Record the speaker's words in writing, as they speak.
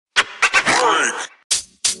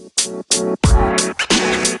Hello,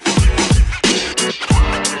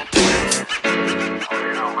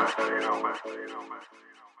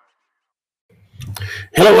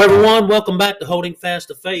 everyone. Welcome back to Holding Fast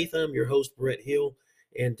to Faith. I'm your host, Brett Hill,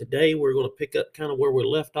 and today we're going to pick up kind of where we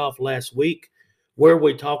left off last week, where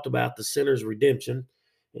we talked about the sinner's redemption.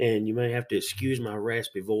 And you may have to excuse my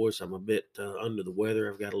raspy voice. I'm a bit under the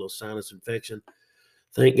weather. I've got a little sinus infection.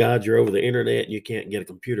 Thank God you're over the internet and you can't get a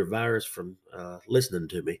computer virus from listening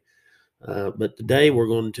to me. But today we're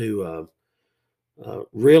going to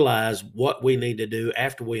realize what we need to do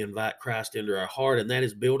after we invite Christ into our heart, and that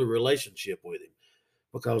is build a relationship with Him.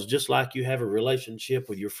 Because just like you have a relationship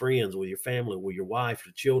with your friends, with your family, with your wife,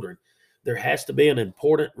 your children, there has to be an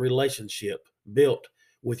important relationship built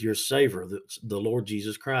with your Savior, the Lord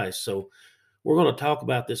Jesus Christ. So we're going to talk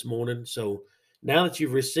about this morning. So now that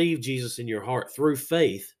you've received Jesus in your heart through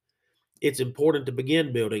faith, it's important to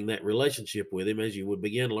begin building that relationship with Him as you would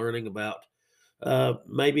begin learning about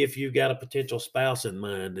maybe if you've got a potential spouse in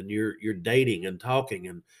mind and you're dating and talking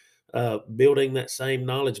and building that same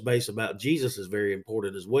knowledge base about Jesus is very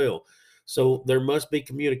important as well. So there must be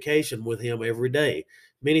communication with Him every day.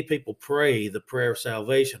 Many people pray the prayer of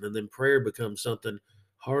salvation, and then prayer becomes something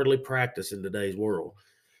hardly practiced in today's world.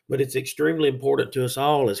 But it's extremely important to us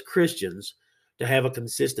all as Christians to have a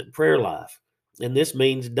consistent prayer life. And this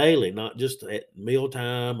means daily, not just at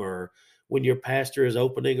mealtime or when your pastor is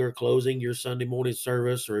opening or closing your Sunday morning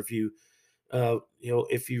service, or if you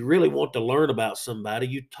really want to learn about somebody,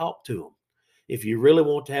 you talk to them. If you really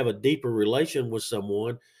want to have a deeper relation with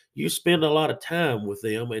someone, you spend a lot of time with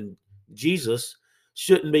them, and Jesus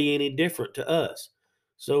shouldn't be any different to us.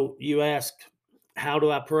 So you ask, how do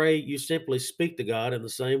I pray? You simply speak to God in the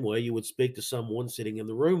same way you would speak to someone sitting in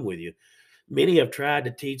the room with you. Many have tried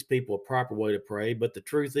to teach people a proper way to pray, but the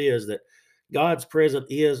truth is that God's presence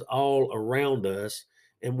is all around us,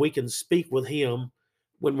 and we can speak with Him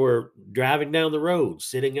when we're driving down the road,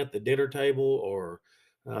 sitting at the dinner table, or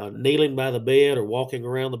kneeling by the bed, or walking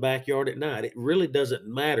around the backyard at night. It really doesn't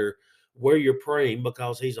matter where you're praying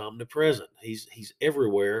because He's omnipresent. He's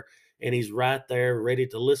everywhere, and He's right there, ready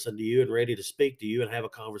to listen to you and ready to speak to you and have a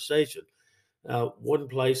conversation. One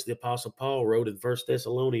place the Apostle Paul wrote in 1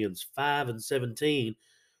 Thessalonians 5:17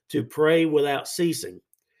 to pray without ceasing.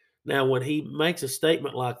 Now, when he makes a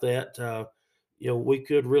statement like that, we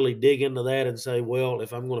could really dig into that and say, well,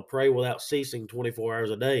 if I'm going to pray without ceasing 24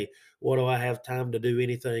 hours a day, what do I have time to do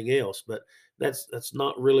anything else? But that's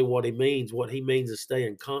not really what he means. What he means is stay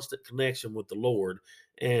in constant connection with the Lord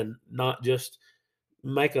and not just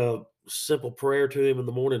make a simple prayer to Him in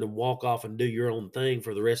the morning and walk off and do your own thing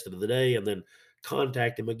for the rest of the day and then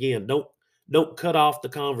contact Him again. Don't cut off the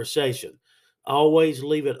conversation. Always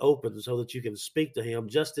leave it open so that you can speak to Him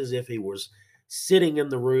just as if He was sitting in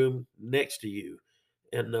the room next to you.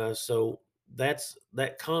 And so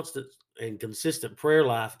that constant and consistent prayer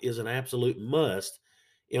life is an absolute must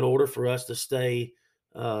in order for us to stay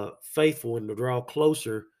faithful and to draw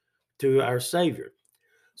closer to our Savior.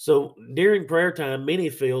 So during prayer time, many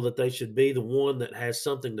feel that they should be the one that has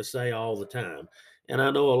something to say all the time. And I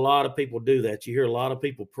know a lot of people do that. You hear a lot of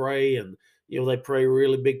people pray, and they pray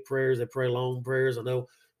really big prayers, they pray long prayers. I know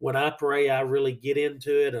when I pray, I really get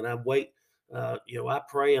into it and I wait. I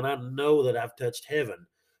pray and I know that I've touched heaven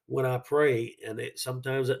when I pray, and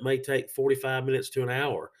sometimes it may take 45 minutes to an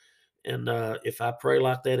hour. And if I pray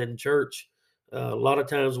like that in church, a lot of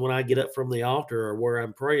times when I get up from the altar or where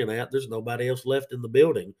I'm praying at, there's nobody else left in the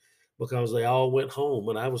building because they all went home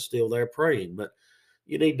and I was still there praying. But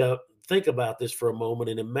you need to think about this for a moment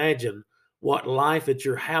and imagine what life at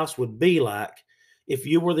your house would be like if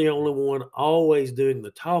you were the only one always doing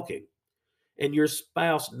the talking and your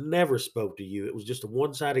spouse never spoke to you. It was just a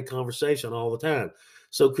one-sided conversation all the time.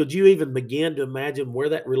 So could you even begin to imagine where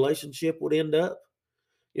that relationship would end up?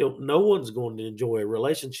 No one's going to enjoy a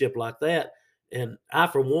relationship like that. And I,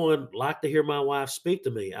 for one, like to hear my wife speak to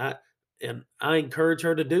me. I encourage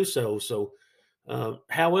her to do so. So,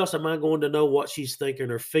 how else am I going to know what she's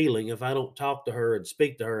thinking or feeling if I don't talk to her and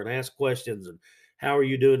speak to her and ask questions? And how are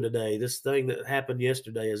you doing today? This thing that happened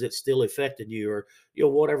yesterday, is it still affecting you? Or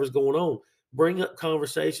whatever's going on. Bring up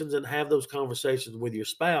conversations and have those conversations with your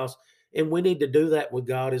spouse. And we need to do that with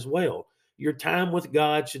God as well. Your time with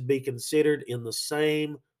God should be considered in the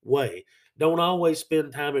same way. Don't always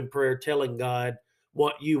spend time in prayer telling God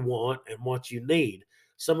what you want and what you need.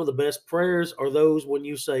 Some of the best prayers are those when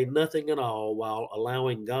you say nothing at all while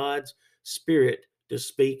allowing God's Spirit to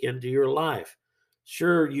speak into your life.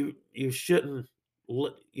 Sure, you shouldn't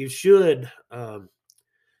you should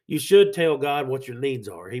you should tell God what your needs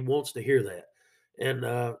are. He wants to hear that,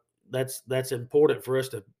 and that's important for us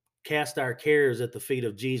cast our cares at the feet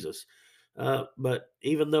of Jesus. But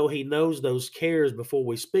even though he knows those cares before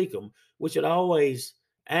we speak them, we should always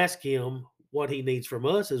ask him what he needs from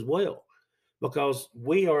us as well, because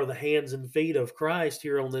we are the hands and feet of Christ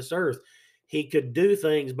here on this earth. He could do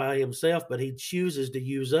things by himself, but he chooses to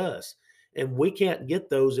use us. And we can't get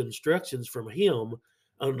those instructions from him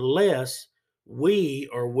unless we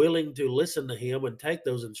are willing to listen to him and take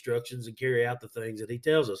those instructions and carry out the things that he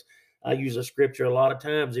tells us. I use a scripture a lot of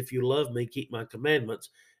times: if you love me, keep my commandments,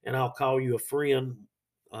 and I'll call you a friend.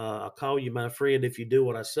 I'll call you my friend if you do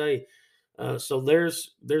what I say. So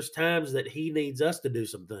there's times that he needs us to do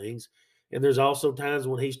some things, and there's also times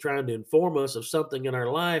when he's trying to inform us of something in our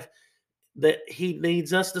life that he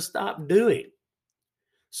needs us to stop doing.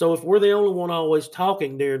 So if we're the only one always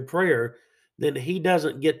talking during prayer, then he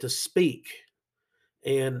doesn't get to speak.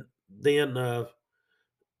 And then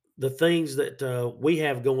the things that we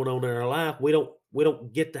have going on in our life, we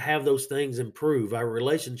don't get to have those things improve. Our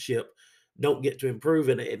relationship don't get to improve,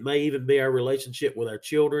 and it may even be our relationship with our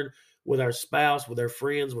children, with our spouse, with our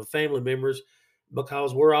friends, with family members,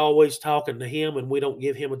 because we're always talking to him and we don't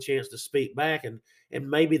give him a chance to speak back. And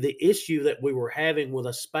maybe the issue that we were having with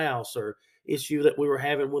a spouse, or issue that we were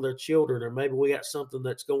having with our children, or maybe we got something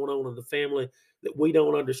that's going on in the family that we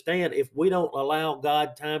don't understand, if we don't allow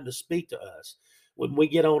God time to speak to us, when we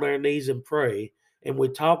get on our knees and pray and we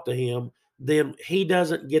talk to him, then he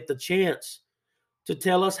doesn't get the chance to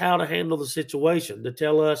tell us how to handle the situation, to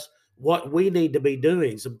tell us what we need to be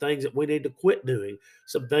doing, some things that we need to quit doing,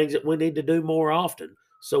 some things that we need to do more often.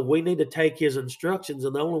 So we need to take his instructions,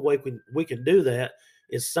 and the only way we can do that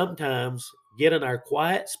is sometimes get in our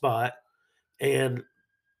quiet spot and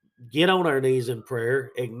get on our knees in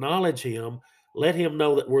prayer, acknowledge him, let him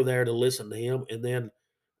know that we're there to listen to him, and then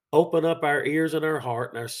open up our ears and our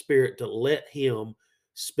heart and our spirit to let him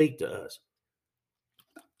speak to us.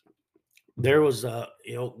 There was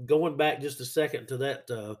going back just a second to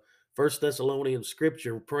that First Thessalonians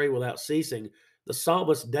scripture, pray without ceasing. The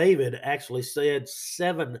psalmist David actually said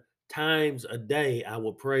 7 times a day I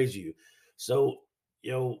will praise you. So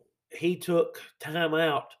he took time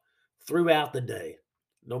out throughout the day.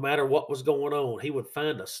 No matter what was going on, he would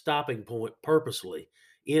find a stopping point purposely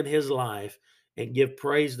in his life and give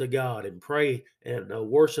praise to God and pray and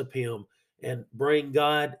worship him and bring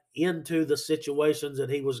God into the situations that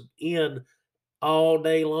he was in all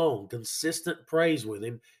day long. Consistent praise with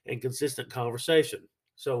him and consistent conversation.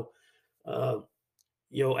 So,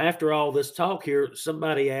 after all this talk here,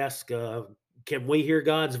 somebody asked, can we hear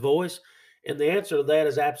God's voice? And the answer to that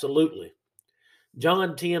is absolutely.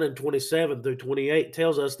 John 10 and 27 through 28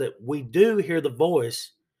 tells us that we do hear the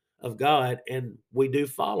voice of God and we do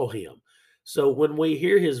follow him. So when we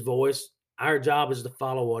hear his voice, our job is to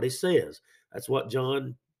follow what he says. That's what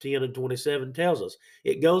John 10 and 27 tells us.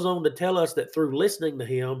 It goes on to tell us that through listening to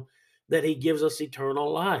him, that he gives us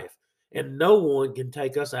eternal life, and no one can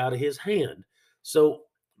take us out of his hand. So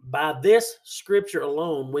by this scripture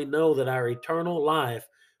alone, we know that our eternal life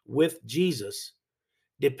with Jesus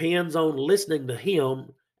depends on listening to him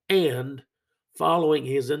and following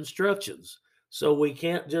his instructions. So we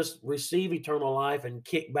can't just receive eternal life and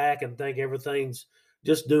kick back and think everything's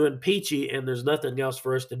just doing peachy and there's nothing else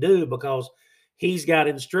for us to do, because he's got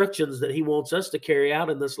instructions that he wants us to carry out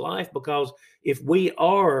in this life. Because if we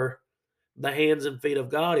are the hands and feet of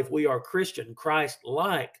God, if we are Christian,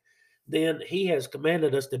 Christ-like, then he has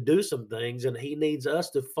commanded us to do some things, and he needs us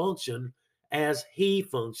to function as he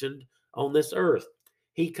functioned on this earth.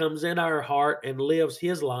 He comes in our heart and lives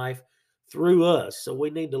his life through us. So we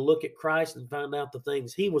need to look at Christ and find out the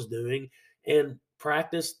things he was doing and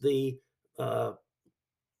practice the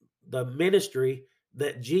ministry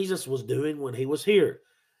that Jesus was doing when he was here.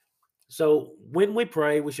 So when we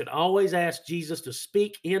pray, we should always ask Jesus to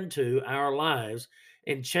speak into our lives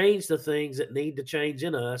and change the things that need to change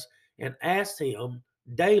in us, and ask him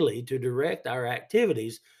daily to direct our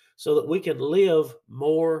activities so that we can live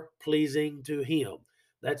more pleasing to him.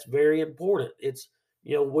 That's very important. It's,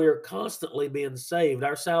 we're constantly being saved.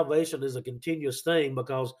 Our salvation is a continuous thing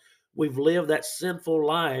because we've lived that sinful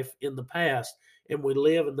life in the past, and we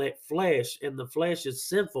live in that flesh, and the flesh is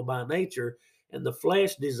sinful by nature, and the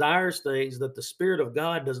flesh desires things that the Spirit of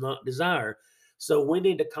God does not desire. So we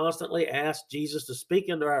need to constantly ask Jesus to speak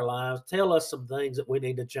into our lives, tell us some things that we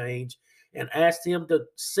need to change, and ask him to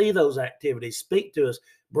see those activities, speak to us,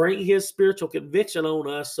 bring his spiritual conviction on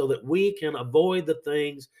us so that we can avoid the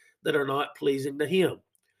things that are not pleasing to him.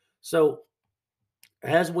 So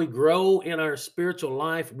as we grow in our spiritual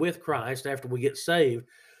life with Christ after we get saved,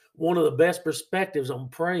 one of the best perspectives on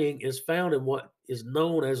praying is found in what is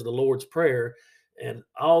known as the Lord's Prayer. And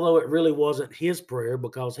although it really wasn't his prayer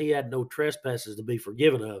because he had no trespasses to be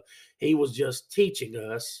forgiven of, he was just teaching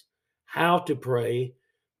us how to pray.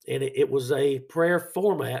 And it was a prayer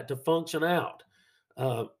format to function out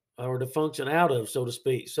uh, or to function out of, so to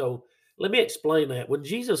speak. So let me explain that. When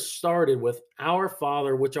Jesus started with Our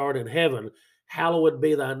Father, which art in heaven, hallowed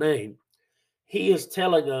be thy name, he is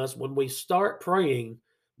telling us when we start praying,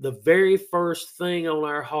 the very first thing on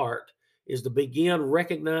our heart is to begin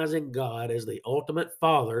recognizing God as the ultimate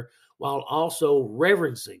Father while also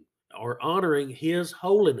reverencing or honoring His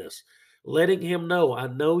holiness, letting Him know, I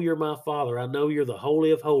know you're my Father. I know you're the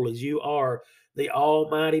Holy of Holies. You are the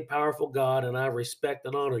Almighty, powerful God, and I respect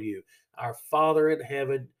and honor you. Our Father in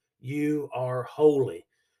heaven, you are holy.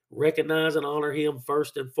 Recognize and honor Him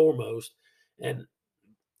first and foremost. And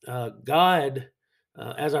God,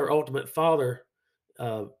 as our ultimate Father,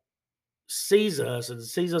 uh, sees us and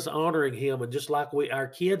sees us honoring Him, and just like our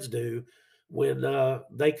kids do, when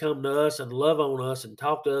they come to us and love on us and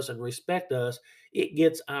talk to us and respect us, it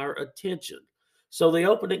gets our attention. So the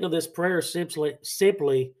opening of this prayer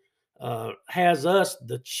simply has us,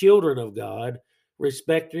 the children of God,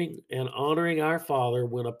 respecting and honoring our Father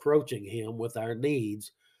when approaching Him with our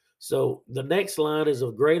needs. So the next line is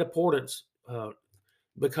of great importance.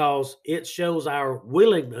 Because it shows our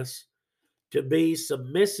willingness to be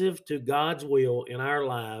submissive to God's will in our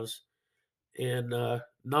lives and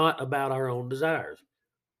not about our own desires.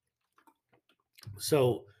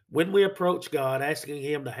 So when we approach God, asking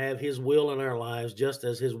Him to have His will in our lives, just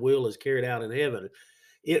as His will is carried out in heaven,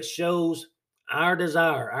 it shows our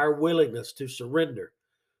desire, our willingness to surrender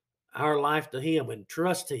our life to Him and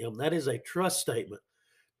trust Him. That is a trust statement.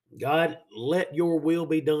 God, let your will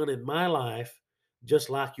be done in my life,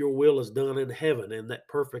 just like your will is done in heaven, in that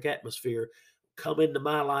perfect atmosphere. Come into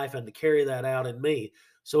my life and to carry that out in me.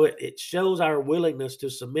 So it shows our willingness to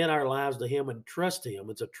submit our lives to Him and trust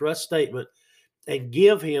Him. It's a trust statement and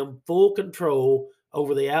give Him full control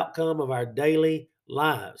over the outcome of our daily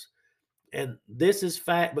lives. And this is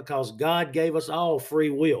fact because God gave us all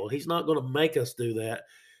free will. He's not going to make us do that.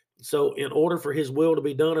 So, in order for His will to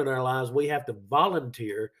be done in our lives, we have to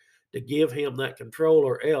volunteer to give Him that control,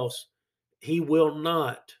 or else He will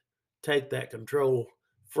not take that control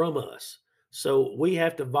from us. So, we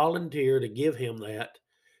have to volunteer to give Him that.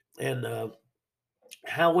 And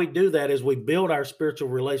how we do that is we build our spiritual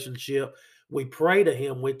relationship. We pray to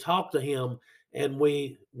Him, we talk to Him, and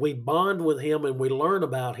we bond with Him, and we learn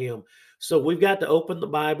about Him. So we've got to open the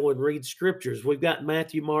Bible and read scriptures. We've got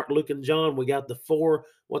Matthew, Mark, Luke, and John. We got the four,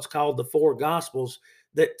 what's called the four Gospels,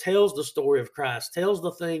 that tells the story of Christ, tells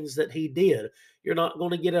the things that He did. You're not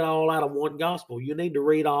going to get it all out of one gospel. You need to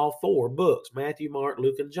read all four books: Matthew, Mark,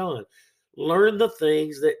 Luke, and John. Learn the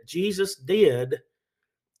things that Jesus did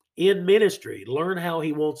in ministry. Learn how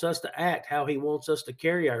He wants us to act, how He wants us to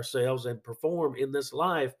carry ourselves and perform in this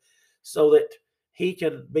life, so that He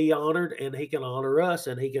can be honored and He can honor us,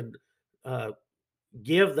 and He can uh,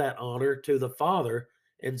 give that honor to the Father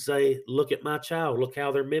and say, look at my child, look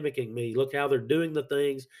how they're mimicking me, look how they're doing the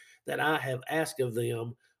things that I have asked of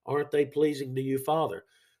them. Aren't they pleasing to you, Father?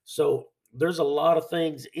 So there's a lot of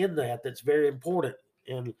things in that that's very important.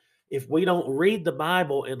 And if we don't read the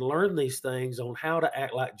Bible and learn these things on how to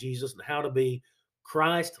act like Jesus and how to be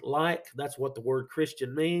Christ like, that's what the word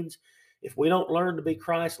Christian means. If we don't learn to be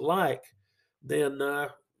Christ like, then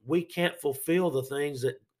we can't fulfill the things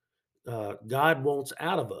that God wants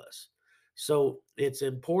out of us. So it's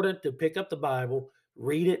important to pick up the Bible,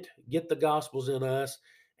 read it, get the Gospels in us,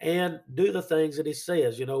 and do the things that He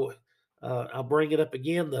says. I'll bring it up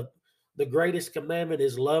again. The greatest commandment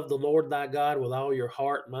is love the Lord thy God with all your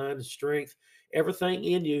heart, mind, and strength. Everything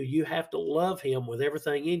in you, you have to love Him with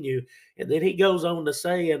everything in you. And then He goes on to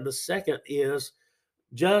say, and the second is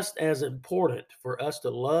just as important for us to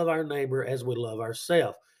love our neighbor as we love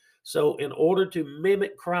ourselves. So, in order to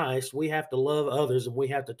mimic Christ, we have to love others, and we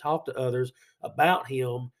have to talk to others about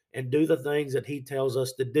Him and do the things that He tells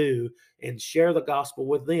us to do and share the gospel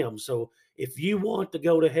with them. So, if you want to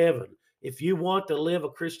go to heaven, if you want to live a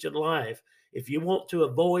Christian life, if you want to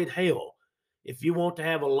avoid hell, if you want to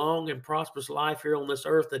have a long and prosperous life here on this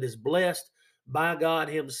earth that is blessed by God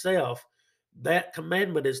Himself, that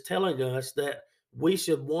commandment is telling us that we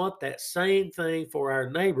should want that same thing for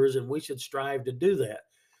our neighbors, and we should strive to do that.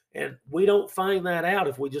 And we don't find that out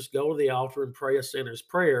if we just go to the altar and pray a sinner's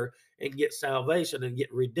prayer and get salvation and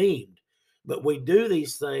get redeemed. But we do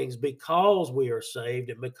these things because we are saved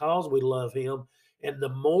and because we love Him. And the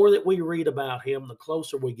more that we read about Him, the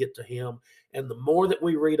closer we get to Him. And the more that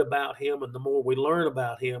we read about Him and the more we learn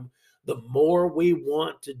about Him, the more we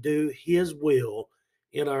want to do His will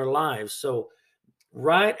in our lives. So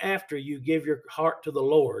right after you give your heart to the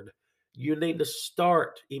Lord, you need to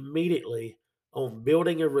start immediately on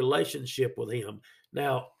building a relationship with Him.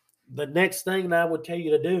 Now, the next thing that I would tell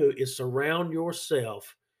you to do is surround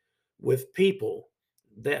yourself with people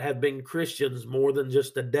that have been Christians more than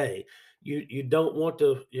just a day. You don't want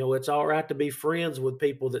to, it's all right to be friends with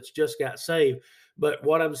people that's just got saved. But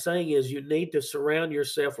what I'm saying is you need to surround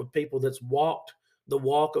yourself with people that's walked the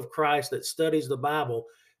walk of Christ, that studies the Bible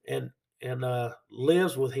and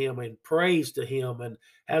lives with him and prays to him and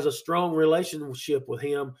has a strong relationship with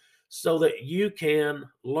him so that you can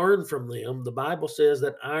learn from them. The Bible says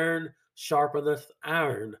that iron sharpeneth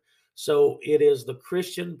iron. So it is the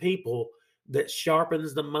Christian people that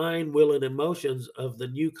sharpens the mind, will, and emotions of the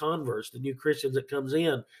new converts, the new Christians that comes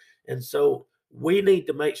in. And so we need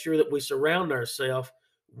to make sure that we surround ourselves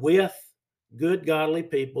with good, godly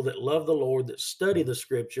people that love the Lord, that study the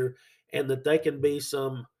Scripture, and that they can be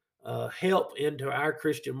some help into our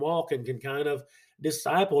Christian walk and can kind of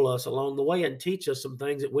disciple us along the way and teach us some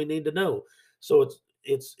things that we need to know. So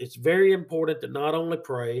it's very important to not only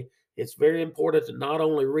pray, it's very important to not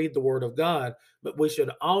only read the Word of God, but we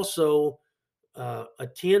should also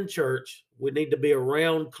attend church. We need to be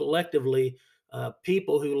around collectively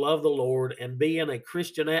people who love the Lord and be in a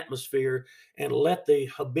Christian atmosphere and let the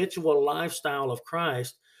habitual lifestyle of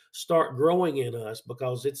Christ start growing in us,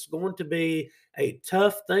 because it's going to be a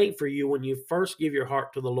tough thing for you when you first give your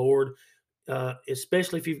heart to the Lord,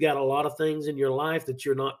 especially if you've got a lot of things in your life that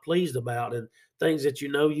you're not pleased about and things that you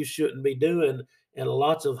know you shouldn't be doing, and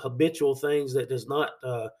lots of habitual things that does not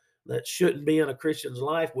that shouldn't be in a Christian's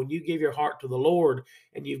life. When you give your heart to the Lord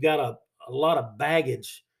and you've got a lot of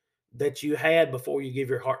baggage that you had before you give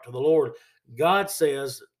your heart to the Lord, God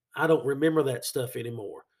says, I don't remember that stuff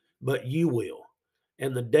anymore, but you will.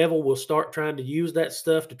 And the devil will start trying to use that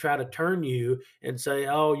stuff to try to turn you and say,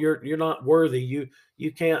 "Oh, you're not worthy.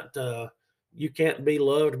 You can't you can't be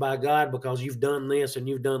loved by God because you've done this and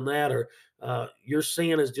you've done that, or your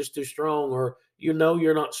sin is just too strong, or you're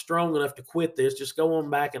not strong enough to quit this. Just go on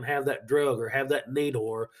back and have that drug or have that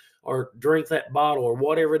needle or drink that bottle or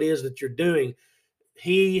whatever it is that you're doing."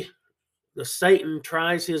 He the Satan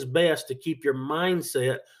tries his best to keep your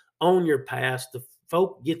mindset on your past,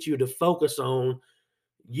 to get you to focus on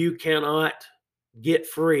you cannot get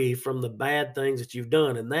free from the bad things that you've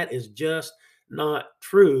done. And that is just not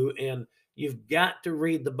true. And you've got to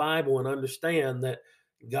read the Bible and understand that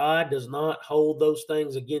God does not hold those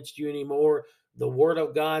things against you anymore. The Word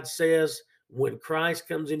of God says when Christ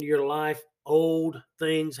comes into your life, old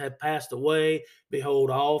things have passed away. Behold,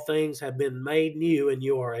 all things have been made new, and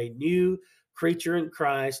you are a new creature in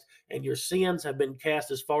Christ, and your sins have been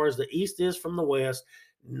cast as far as the east is from the west,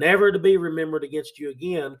 never to be remembered against you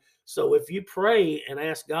again. So if you pray and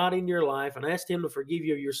ask God in your life and ask Him to forgive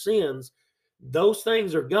you your sins, those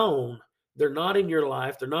things are gone. They're not in your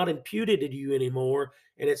life. They're not imputed to you anymore.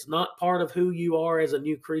 And it's not part of who you are as a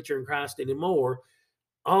new creature in Christ anymore.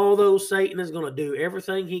 Although Satan is going to do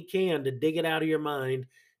everything he can to dig it out of your mind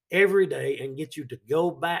every day and get you to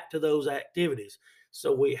go back to those activities.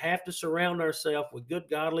 So we have to surround ourselves with good,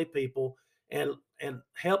 godly people and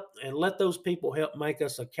help and let those people help make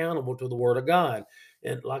us accountable to the Word of God.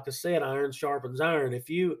 And like I said, iron sharpens iron. If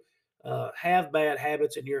you have bad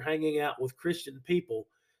habits and you're hanging out with Christian people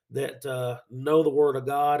that know the Word of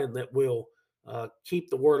God and that will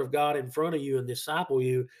keep the Word of God in front of you and disciple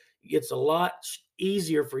you, it's a lot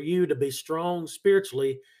easier for you to be strong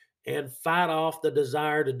spiritually and fight off the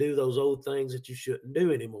desire to do those old things that you shouldn't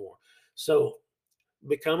do anymore. So,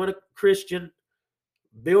 becoming a Christian,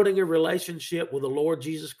 building a relationship with the Lord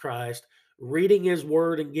Jesus Christ, reading His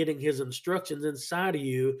Word and getting His instructions inside of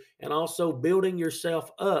you, and also building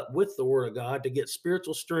yourself up with the Word of God to get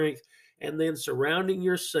spiritual strength, and then surrounding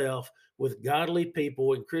yourself with godly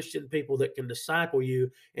people and Christian people that can disciple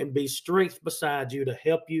you and be strength beside you to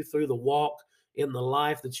help you through the walk in the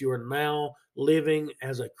life that you are now living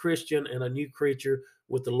as a Christian and a new creature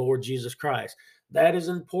with the Lord Jesus Christ. That is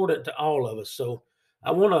important to all of us. So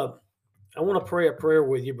I want to pray a prayer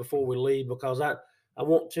with you before we leave, because I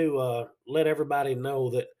want to let everybody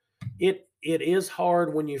know that it is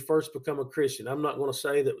hard when you first become a Christian. I'm not going to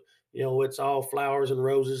say that it's all flowers and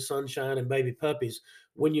roses, sunshine and baby puppies.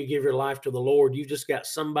 When you give your life to the Lord, you just got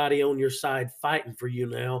somebody on your side fighting for you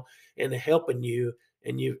now and helping you,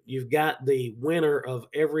 and you've got the winner of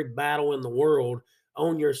every battle in the world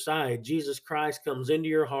on your side. Jesus Christ comes into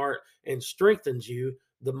your heart and strengthens you.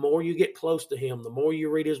 The more you get close to Him, the more you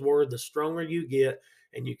read His Word, the stronger you get,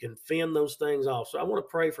 and you can fend those things off. So I want to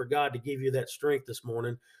pray for God to give you that strength this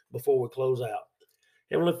morning before we close out.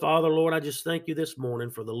 Heavenly Father, Lord, I just thank you this morning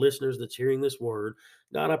for the listeners that's hearing this word.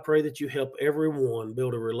 God, I pray that you help everyone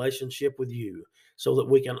build a relationship with you so that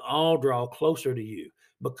we can all draw closer to you,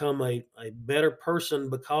 become a better person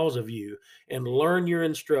because of you, and learn your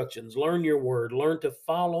instructions, learn your word, learn to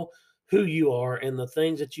follow who you are and the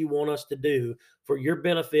things that you want us to do for your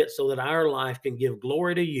benefit so that our life can give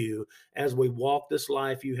glory to you as we walk this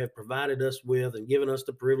life you have provided us with and given us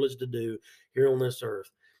the privilege to do here on this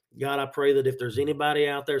earth. God, I pray that if there's anybody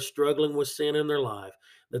out there struggling with sin in their life,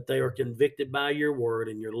 that they are convicted by your word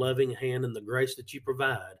and your loving hand and the grace that you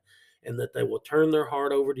provide, and that they will turn their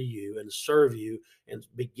heart over to you and serve you and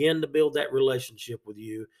begin to build that relationship with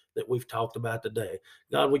you that we've talked about today.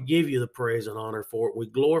 God, we give you the praise and honor for it. We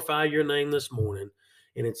glorify your name this morning,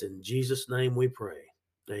 and it's in Jesus' name we pray.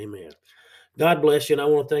 Amen. God bless you, and I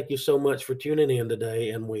want to thank you so much for tuning in today,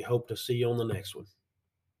 and we hope to see you on the next one.